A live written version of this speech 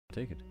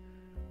Take it.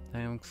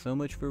 Thanks so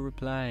much for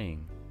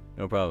replying.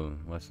 No problem.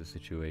 What's the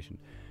situation?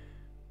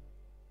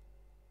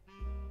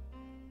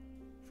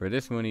 For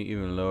this money,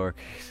 even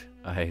lowercase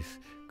eyes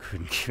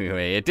couldn't give me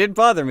away. It did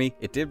bother me.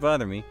 It did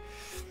bother me.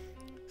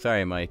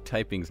 Sorry, my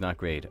typing's not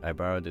great. I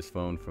borrowed this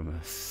phone from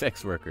a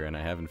sex worker and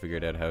I haven't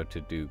figured out how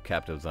to do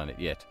capitals on it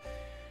yet.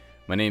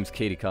 My name's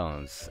Katie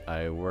Collins.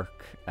 I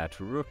work at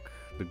Rook,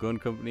 the gun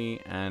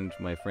company, and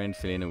my friend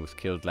Selena was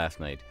killed last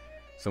night.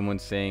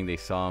 Someone's saying they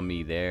saw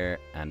me there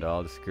and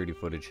all the security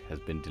footage has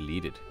been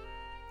deleted.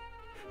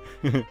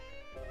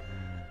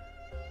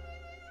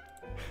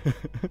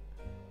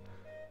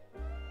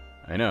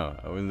 I know,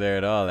 I wasn't there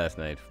at all last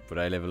night, but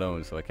I live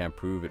alone so I can't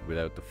prove it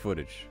without the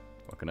footage.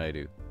 What can I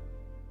do?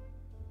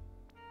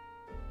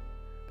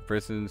 The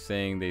person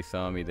saying they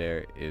saw me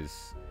there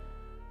is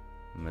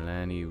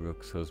Melanie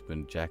Rook's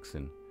husband,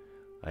 Jackson.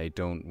 I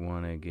don't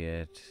want to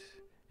get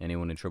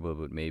anyone in trouble,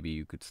 but maybe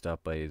you could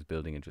stop by his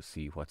building and just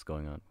see what's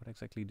going on. What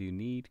exactly do you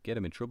need? Get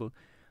him in trouble?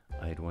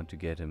 I'd want to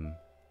get him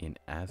in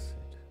acid.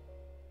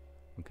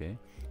 Okay.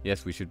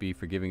 Yes, we should be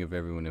forgiving of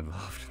everyone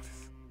involved in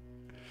this.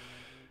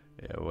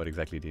 Yeah, what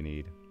exactly do you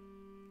need?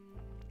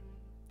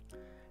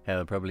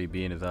 He'll probably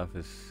be in his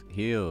office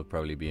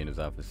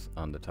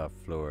on the top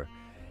floor.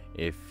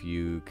 If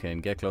you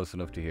can get close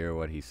enough to hear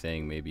what he's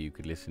saying, maybe you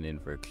could listen in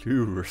for a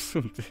clue or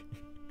something.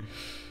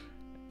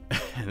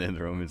 And then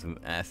throw him in some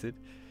acid.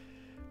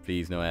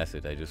 Please, no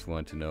acid. I just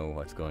want to know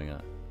what's going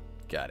on.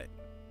 Got it.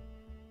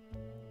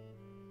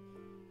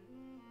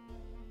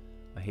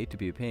 I hate to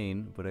be a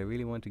pain, but I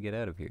really want to get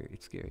out of here.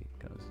 It's scary.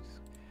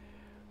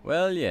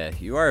 Well, yeah,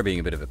 you are being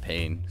a bit of a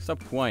pain.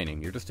 Stop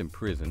whining. You're just in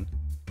prison.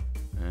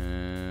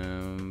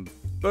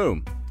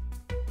 Boom.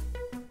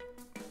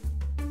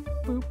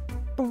 Boop.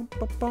 Boom,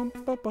 ba, bum,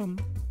 ba, bum.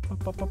 Ba,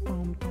 ba, ba,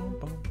 bum, bum,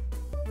 bum.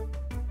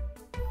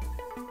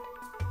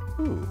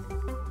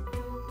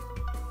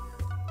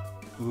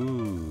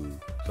 Ooh,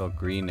 it's all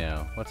green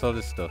now. What's all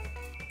this stuff?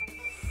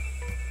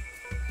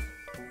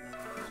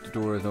 The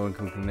door has no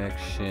income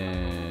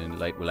connection.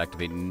 Light will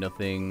activate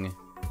nothing.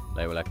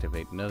 Light will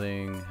activate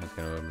nothing. That's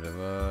gonna open it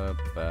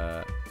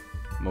up.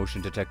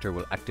 Motion detector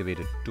will activate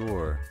a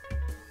door.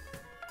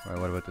 Alright,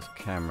 what about this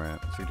camera?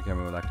 Security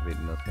camera will activate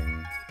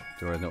nothing.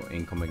 Door has no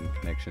incoming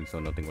connection, so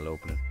nothing will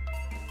open it.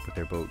 But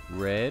they're both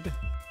red.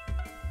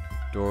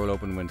 Door will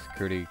open when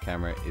security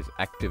camera is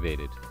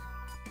activated.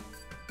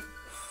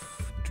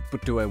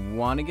 But do I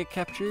want to get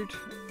captured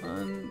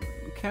on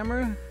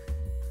camera?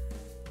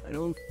 I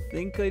don't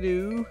think I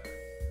do.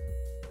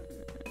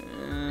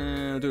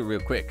 I'll do it real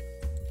quick.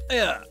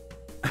 Yeah.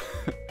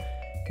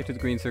 Get to the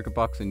green circuit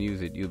box and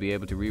use it. You'll be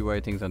able to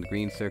rewire things on the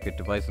green circuit.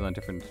 Devices on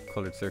different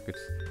colored circuits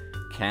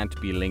can't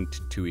be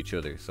linked to each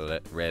other, so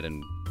that red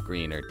and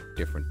green are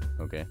different.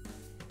 Okay.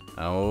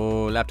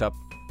 Oh, laptop.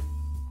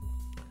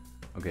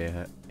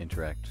 Okay,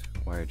 interact.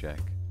 Wire jack.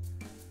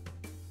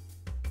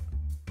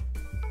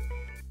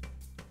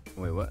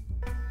 Wait, what?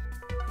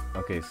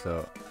 Okay,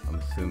 so I'm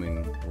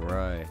assuming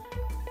right.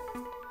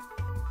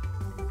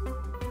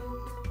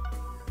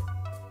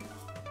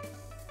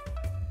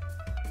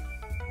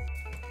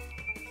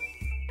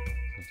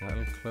 So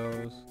that'll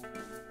close.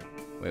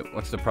 Wait,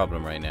 what's the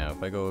problem right now?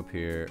 If I go up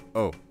here,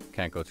 oh,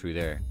 can't go through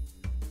there.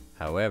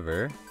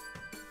 However,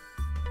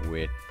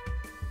 with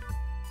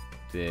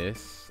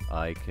this,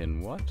 I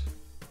can what?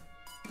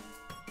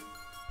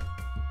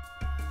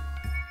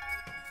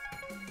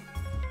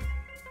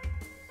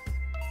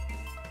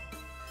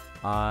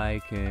 I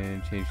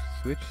can change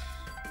the switch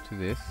to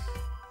this,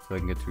 so I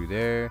can get through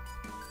there,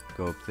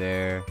 go up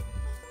there.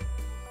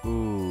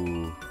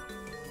 Ooh.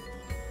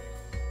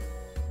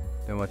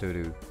 Then what do I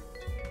do?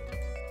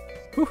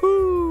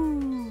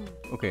 Woohoo!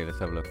 Okay, let's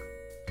have a look.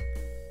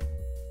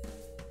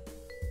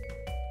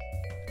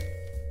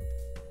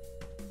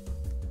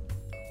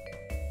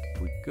 Here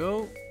we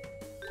go.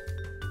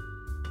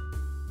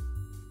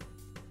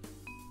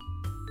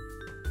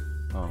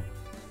 Oh.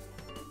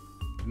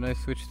 Didn't I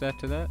switch that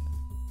to that?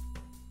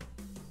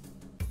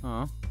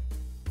 Oh.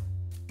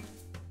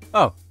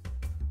 Oh.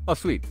 Oh,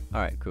 sweet.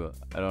 Alright, cool.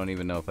 I don't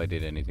even know if I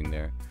did anything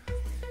there.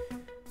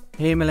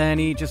 Hey,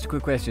 Melanie, just a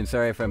quick question.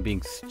 Sorry if I'm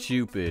being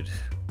stupid.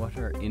 What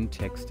are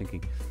Intex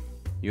thinking?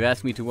 You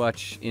asked me to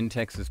watch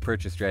Intex's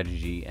purchase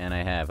strategy, and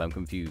I have. I'm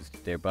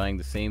confused. They're buying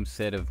the same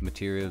set of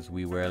materials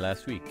we were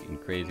last week in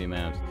crazy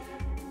amounts.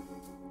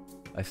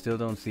 I still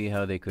don't see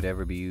how they could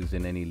ever be used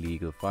in any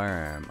legal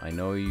firearm. I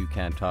know you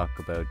can't talk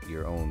about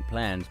your own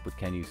plans, but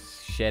can you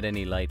shed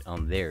any light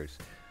on theirs?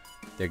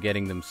 They're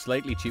getting them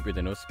slightly cheaper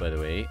than us, by the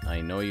way. I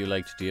know you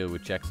like to deal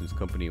with Jackson's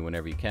company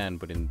whenever you can,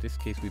 but in this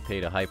case we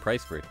paid a high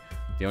price for it.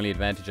 The only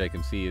advantage I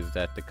can see is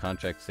that the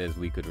contract says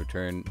we could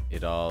return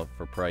it all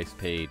for price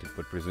paid,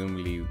 but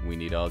presumably we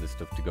need all this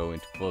stuff to go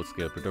into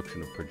full-scale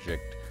production of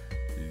Project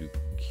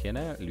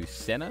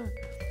Lucena?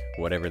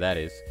 Whatever that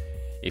is.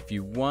 If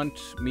you want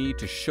me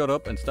to shut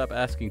up and stop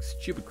asking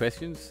stupid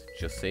questions,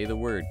 just say the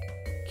word,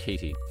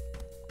 Katie.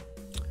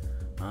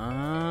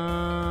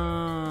 Ah,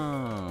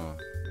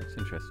 that's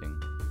interesting.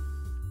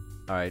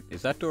 Alright,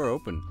 is that door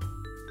open?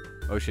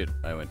 Oh shit,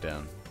 I went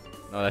down.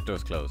 No, that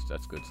door's closed.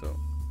 That's good, so.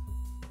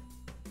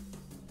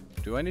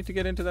 Do I need to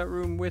get into that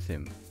room with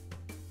him?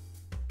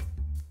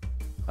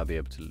 I'll be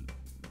able to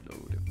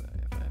load if I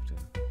have to.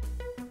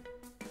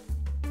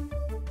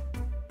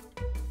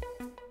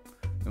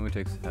 No one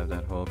takes to have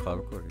that whole call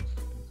recorded.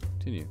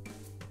 Continue.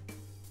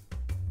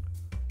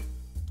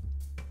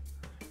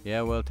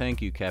 Yeah, well,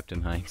 thank you,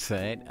 Captain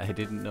Hindsight. I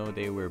didn't know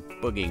they were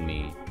bugging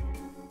me.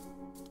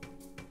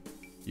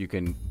 You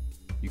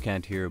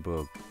can't hear a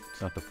bug.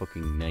 It's not the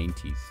fucking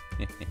 90s.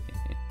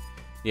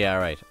 Yeah,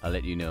 alright. I'll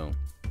let you know.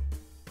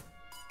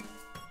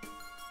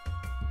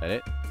 That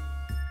it? Am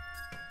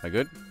I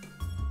good?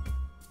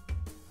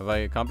 Have I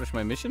accomplished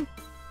my mission?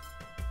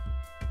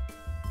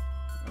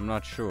 I'm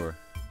not sure.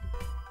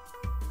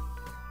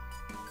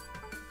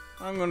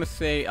 I'm gonna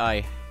say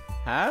I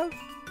have?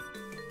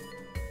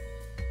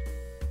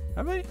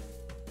 Have I?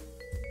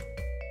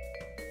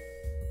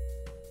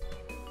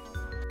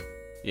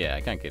 Yeah,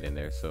 I can't get in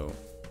there, so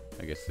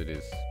I guess it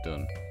is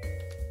done.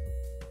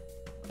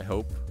 I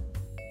hope.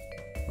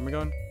 Where am I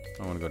going?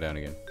 I want to go down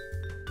again.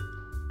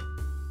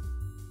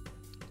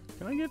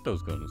 Can I get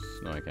those guns?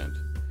 No, I can't.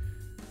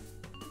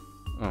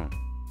 Oh.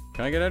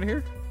 Can I get out of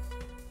here?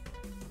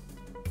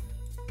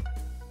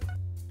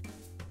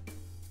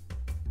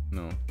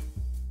 No.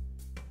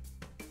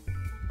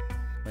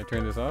 Can I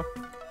turn this off?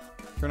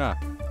 Turn off.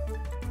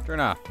 Turn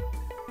off.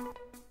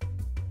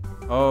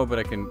 Oh, but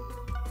I can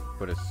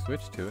put a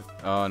switch to it.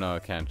 Oh no, I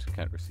can't.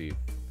 Can't receive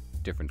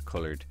different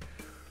colored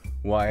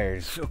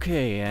wires.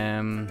 Okay,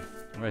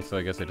 alright, so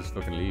I guess I just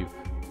fucking leave.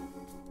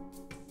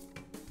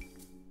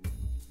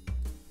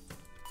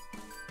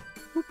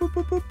 Boop, boop,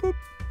 boop, boop, boop.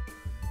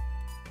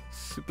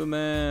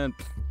 Superman.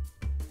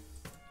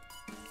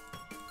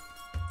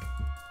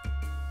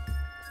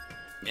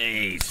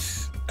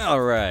 Ace.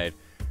 Alright.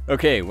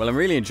 Okay, well I'm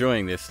really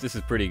enjoying this. This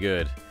is pretty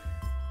good.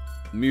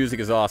 The music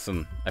is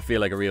awesome. I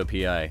feel like a real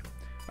PI.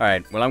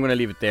 Alright, well I'm gonna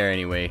leave it there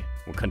anyway.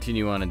 We'll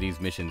continue on in these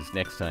missions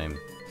next time.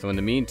 So in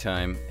the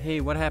meantime,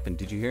 hey, what happened?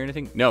 Did you hear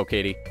anything? No,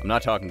 Katie, I'm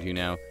not talking to you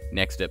now.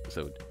 Next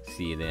episode.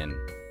 See you then.